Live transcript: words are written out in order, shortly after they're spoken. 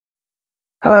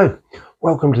Hello,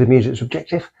 welcome to the Music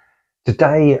Subjective.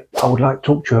 Today I would like to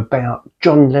talk to you about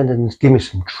John Lennon's Gimme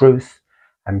Some Truth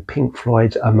and Pink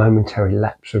Floyd's A Momentary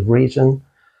Lapse of Reason.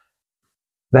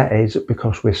 That is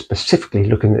because we're specifically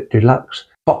looking at deluxe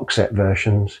box set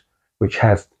versions which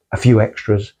have a few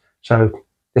extras. So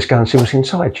let's go and see what's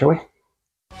inside, shall we?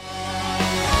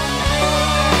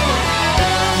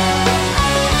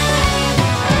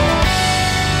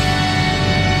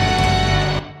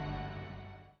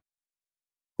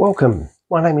 Welcome,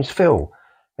 my name is Phil.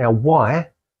 Now, why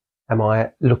am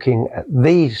I looking at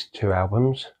these two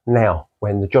albums now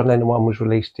when the John Lennon one was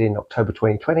released in October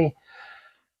 2020,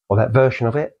 or that version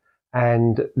of it,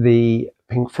 and the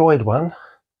Pink Floyd one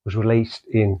was released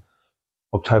in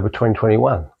October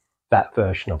 2021, that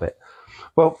version of it?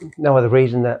 Well, no other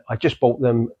reason that I just bought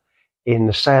them in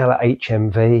the sale at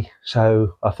HMV,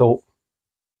 so I thought,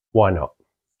 why not?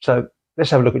 So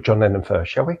let's have a look at John Lennon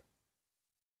first, shall we?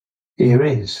 Here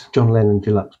is John Lennon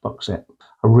Deluxe box set.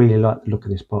 I really like the look of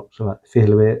this box. I like the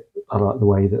feel of it. I like the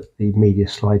way that the media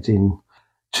slides in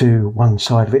to one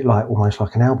side of it, like almost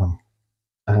like an album.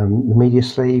 The media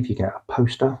sleeve, you get a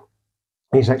poster.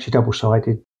 It's actually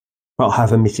double-sided, but I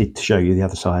have omitted to show you the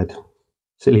other side.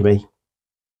 Silly me.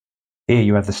 Here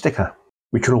you have the sticker,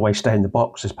 which will always stay in the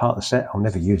box as part of the set. I'll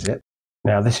never use it.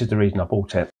 Now, this is the reason I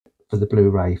bought it, for the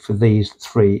Blu-ray, for these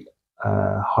three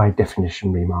high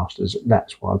definition remasters.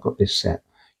 That's why I got this set.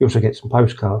 You also get some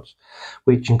postcards,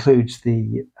 which includes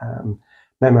the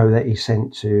memo that he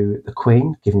sent to the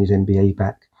Queen, giving his MBE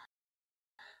back,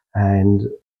 and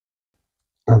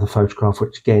another photograph,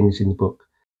 which again is in the book.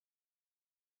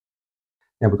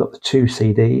 Now we've got the two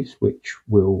CDs, which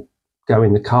will go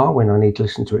in the car when I need to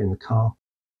listen to it in the car.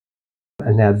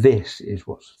 And now this is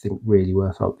what's, I think, really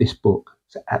worthwhile. This book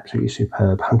is absolutely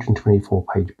superb,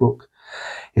 124-page book.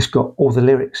 It's got all the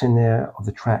lyrics in there of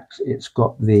the tracks. It's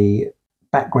got the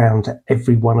background to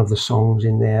every one of the songs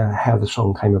in there, how the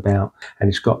song came about, and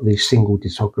it's got the single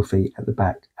discography at the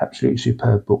back. Absolutely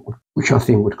superb book, which I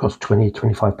think would cost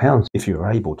 £20–25 if you were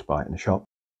able to buy it in the shop.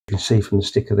 You can see from the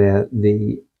sticker there,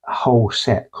 the whole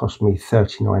set cost me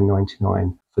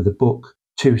 $39.99 for the book,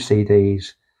 two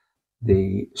CDs,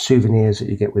 the souvenirs that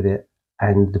you get with it,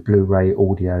 and the Blu-ray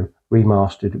audio,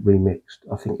 remastered, remixed.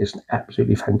 I think it's an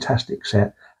absolutely fantastic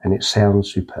set, and it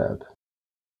sounds superb.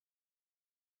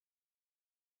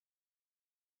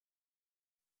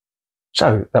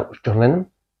 So that was John Lennon,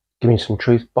 Gimme Some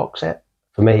Truth box set.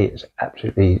 For me, it's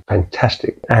absolutely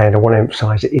fantastic, and I want to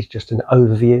emphasise it is just an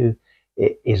overview.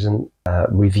 It isn't a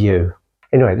review.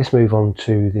 Anyway, let's move on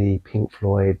to the Pink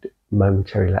Floyd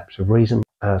Momentary Lapse of Reason.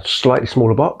 A slightly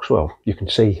smaller box. Well, you can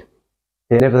see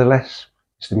here. Nevertheless,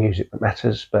 it's the music that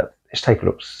matters, but let's take a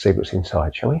look to see what's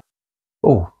inside, shall we?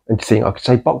 Oh, and to think I could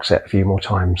say box set a few more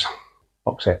times.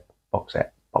 Box set, box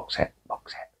set, box set,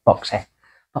 box set, box set,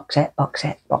 box set, box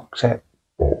set, box set, box set.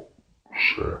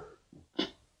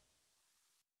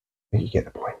 You get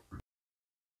the point.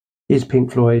 Here's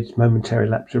Pink Floyd's Momentary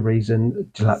Lapse of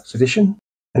Reason Deluxe Edition.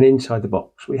 And inside the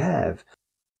box we have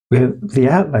the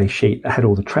outlay sheet that had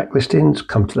all the track listings,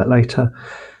 come to that later.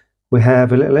 We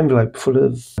have a little envelope full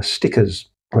of stickers,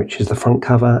 which is the front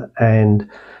cover, and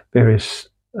various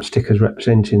stickers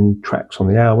representing tracks on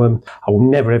the album. I will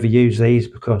never ever use these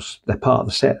because they're part of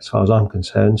the set as far as I'm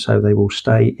concerned, so they will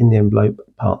stay in the envelope,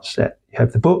 part of the set. You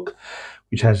have the book,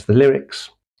 which has the lyrics,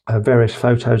 various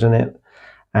photos in it,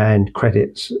 and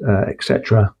credits,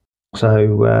 etc.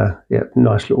 So yeah,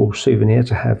 nice little souvenir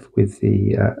to have with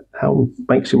the album.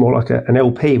 Makes it more like an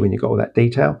LP when you've got all that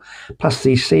detail. Plus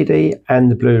the CD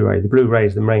and the Blu-ray. The Blu-ray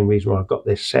is the main reason why I've got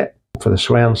this set, for the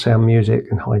surround sound music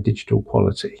and high digital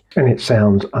quality. And it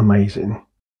sounds amazing.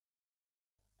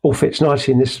 All fits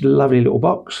nicely in this lovely little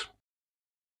box.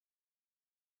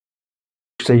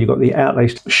 So you've got the outlay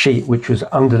sheet, which was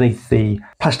underneath the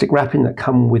plastic wrapping that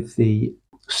come with the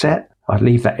set. I'd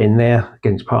leave that in there,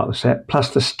 again it's part of the set,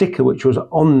 plus the sticker which was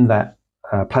on that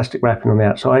plastic wrapping on the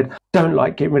outside. Don't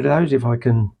like getting rid of those. If I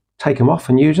can take them off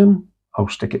and use them, I'll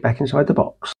stick it back inside the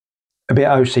box. A bit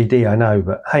OCD, I know,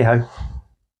 but hey ho.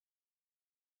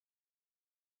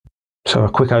 So a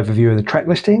quick overview of the track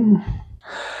listing.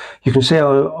 You can see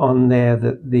on there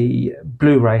that the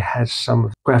Blu-ray has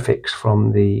some graphics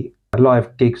from the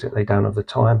live gigs that they've done of the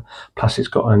time, plus it's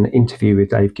got an interview with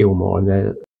Dave Gilmour in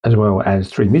there, as well as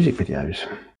 3 music videos.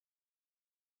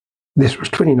 This was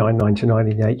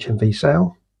 $29.99 in the HMV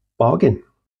sale. Bargain.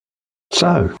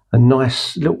 So, a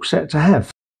nice little set to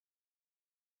have.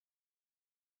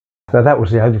 So that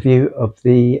was the overview of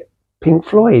the Pink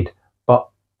Floyd, but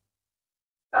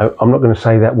I'm not going to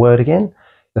say that word again.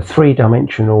 The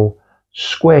 3-dimensional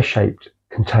square-shaped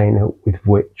container with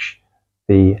which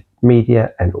the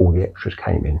media and all the extras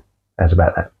came in. That's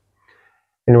about that.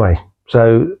 Anyway,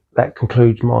 so that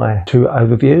concludes my 2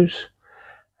 overviews,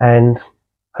 and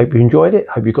hope you enjoyed it.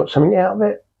 Hope you got something out of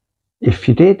it. If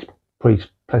you did, please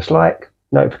press like,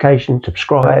 notification,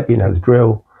 subscribe, you know the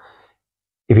drill.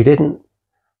 If you didn't,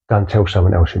 go and tell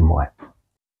someone else you might.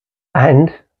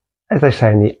 And as they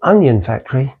say in the Onion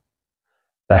Factory,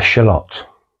 that's your lot.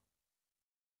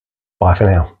 Bye for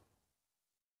now.